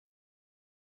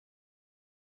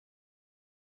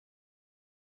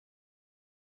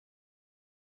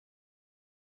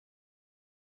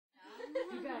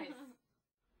You guys,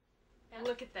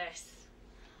 look at this.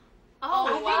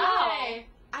 Oh, wow.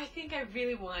 I think I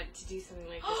really want to do something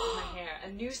like this with my hair. A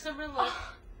new summer look.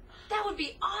 That would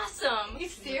be awesome. You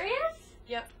serious?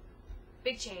 Yep.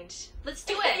 Big change. Let's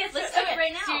do it. Yes, Let's do it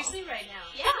right now. Seriously, right now.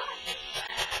 Yeah.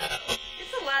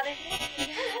 It's a lot of hair.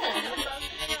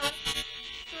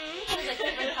 There's like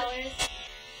different colors.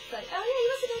 It's like, oh yeah, you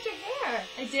must have done your hair.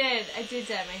 I did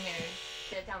dye my hair.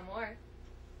 Get it down more.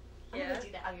 I'm Yeah. gonna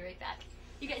do that. I'll be right back.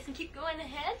 You guys can keep going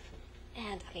ahead,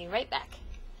 and I'll be right back.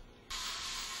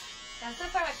 Now, so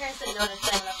far my parents didn't notice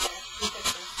that I left there.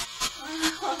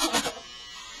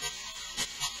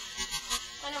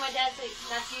 I know my dad said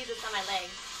not to use this on my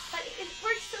legs, but it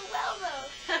works so well though.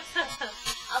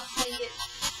 I'll swing it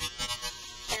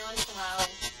every once in a while,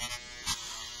 and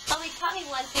only caught me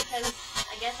once because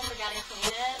I guess I forgot to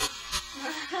clean it.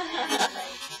 And,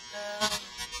 like,